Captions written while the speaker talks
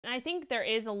I think there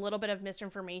is a little bit of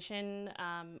misinformation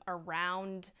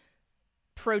around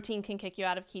protein can kick you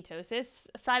out of ketosis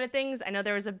side of things. I know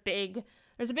there's a big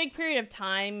period of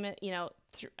time,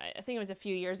 I think it was a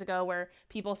few years ago, where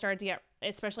people started to get,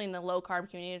 especially in the low carb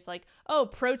community, it's like, oh,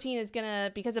 protein is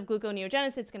gonna, because of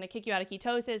gluconeogenesis, it's gonna kick you out of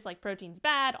ketosis, like protein's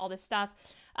bad, all this stuff.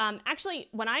 Actually,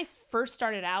 when I first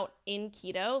started out in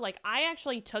keto, like I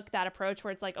actually took that approach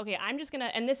where it's like, okay, I'm just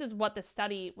gonna, and this is what the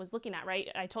study was looking at, right?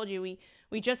 I told you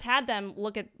we just had them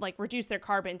look at, like, reduce their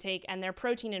carb intake, and their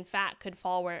protein and fat could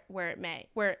fall where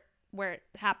it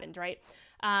happened, right?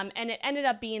 And it ended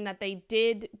up being that they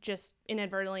did just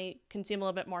inadvertently consume a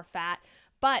little bit more fat,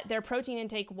 but their protein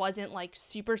intake wasn't like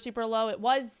super, super low. It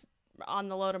was on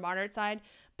the low to moderate side,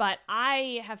 but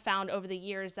I have found over the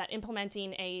years that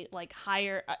implementing a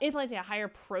higher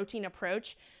protein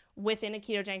approach within a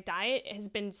ketogenic diet has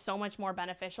been so much more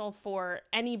beneficial for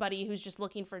anybody who's just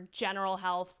looking for general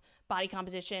health, body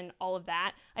composition, all of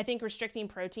that. I think restricting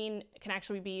protein can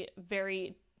actually be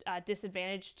very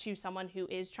disadvantage to someone who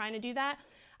is trying to do that.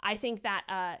 I think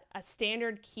that a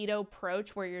standard keto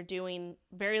approach where you're doing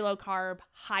very low carb,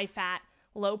 high fat,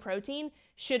 low protein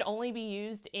should only be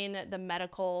used in the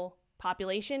medical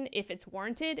population if it's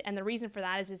warranted. And the reason for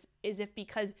that is if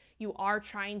because you are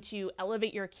trying to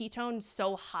elevate your ketones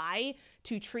so high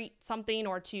to treat something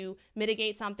or to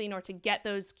mitigate something or to get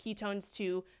those ketones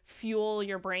to fuel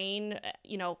your brain,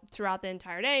 throughout the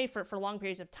entire day for long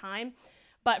periods of time.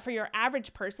 But for your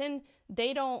average person,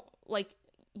 you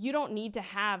don't need to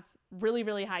have really,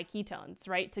 really high ketones,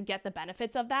 right, to get the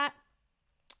benefits of that.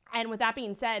 And with that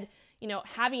being said,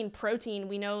 having protein,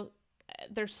 we know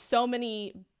there's so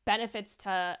many benefits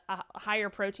to a higher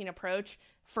protein approach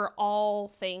for all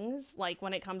things, like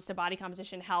when it comes to body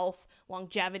composition, health,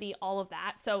 longevity, all of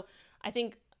that. So I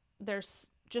think there's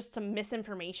just some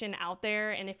misinformation out there.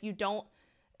 And if you don't,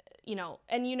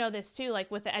 and this too,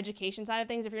 like with the education side of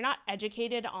things, if you're not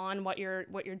educated on what you're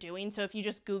doing, so if you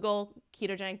just Google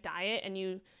ketogenic diet and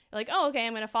you're like, oh, okay,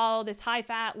 I'm going to follow this high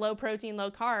fat, low protein, low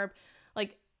carb,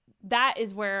 like that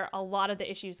is where a lot of the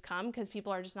issues come, because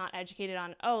people are just not educated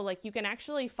on, oh, like you can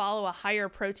actually follow a higher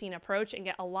protein approach and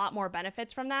get a lot more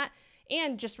benefits from that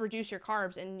and just reduce your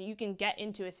carbs and you can get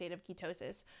into a state of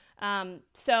ketosis.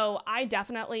 So I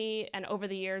definitely, and over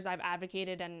the years I've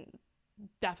advocated and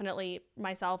definitely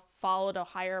myself followed a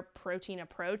higher protein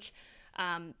approach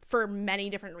for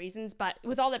many different reasons. But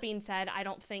with all that being said, I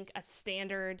don't think a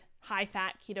standard high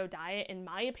fat keto diet, in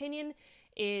my opinion,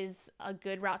 is a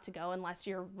good route to go unless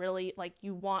you're really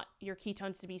you want your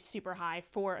ketones to be super high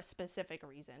for a specific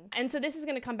reason. And so this is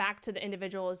going to come back to the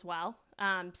individual as well.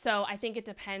 So I think it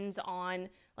depends on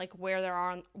where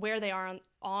they are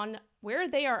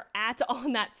at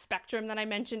on that spectrum that I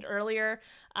mentioned earlier.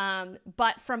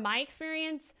 But from my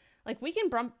experience, we can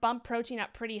bump protein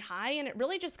up pretty high, and it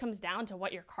really just comes down to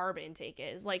what your carb intake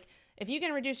is. If you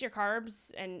can reduce your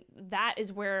carbs, and that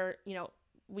is where,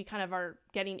 we kind of are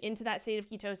getting into that state of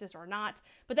ketosis or not.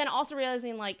 But then also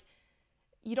realizing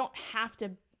you don't have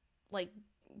to,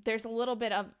 there's a little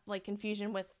bit of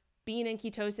confusion with being in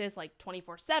ketosis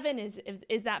 24/7.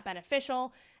 Is that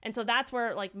beneficial? And so that's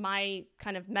where my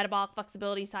kind of metabolic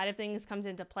flexibility side of things comes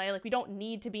into play. We don't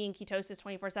need to be in ketosis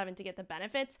 24/7 to get the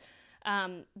benefits.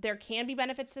 There can be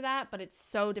benefits to that, but it's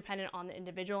so dependent on the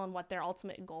individual and what their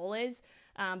ultimate goal is.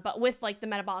 But with the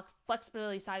metabolic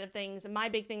flexibility side of things, my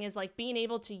big thing is being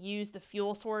able to use the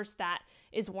fuel source that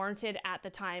is warranted at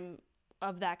the time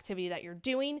of the activity that you're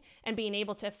doing and being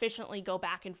able to efficiently go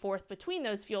back and forth between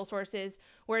those fuel sources.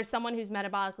 Whereas someone who's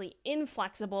metabolically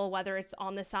inflexible, whether it's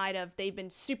on the side of they've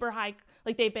been super high,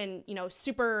 they've been,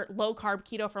 super low carb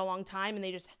keto for a long time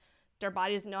and their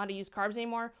body doesn't know how to use carbs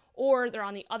anymore, or they're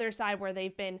on the other side where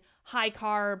they've been high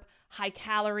carb, high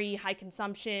calorie, high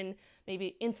consumption,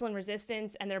 maybe insulin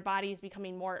resistance, and their body is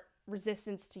becoming more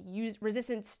resistant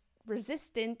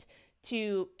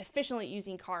to efficiently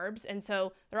using carbs. And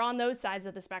so they're on those sides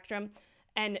of the spectrum.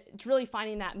 And it's really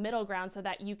finding that middle ground so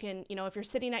that you can, if you're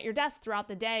sitting at your desk throughout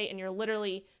the day and you're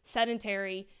literally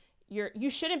sedentary, you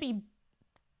shouldn't be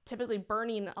typically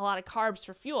burning a lot of carbs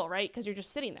for fuel, right? Because you're just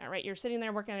sitting there, right? You're sitting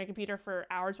there working on your computer for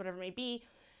hours, whatever it may be.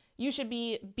 You should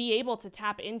be able to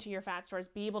tap into your fat stores,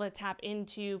 be able to tap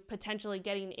into potentially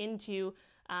getting into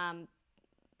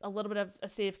a little bit of a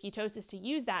state of ketosis to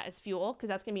use that as fuel, because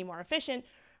that's going to be more efficient.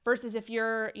 Versus if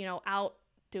you're, out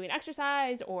doing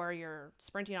exercise or you're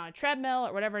sprinting on a treadmill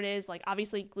or whatever it is,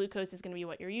 obviously glucose is going to be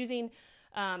what you're using.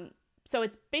 So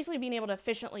it's basically being able to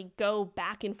efficiently go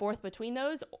back and forth between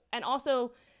those. And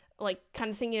also kind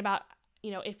of thinking about,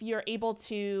 if you're able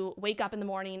to wake up in the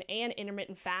morning and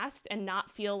intermittent fast and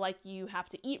not feel like you have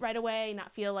to eat right away,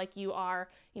 not feel like you are,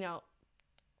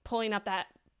 pulling up that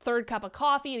third cup of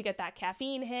coffee to get that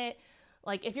caffeine hit.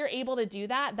 Like if you're able to do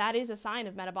that, that is a sign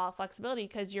of metabolic flexibility,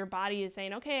 because your body is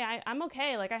saying, okay, I'm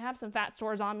okay. Like I have some fat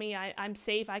stores on me. I'm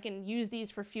safe. I can use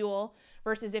these for fuel.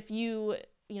 Versus if you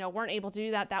weren't able to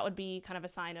do that, that would be kind of a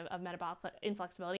sign of metabolic inflexibility.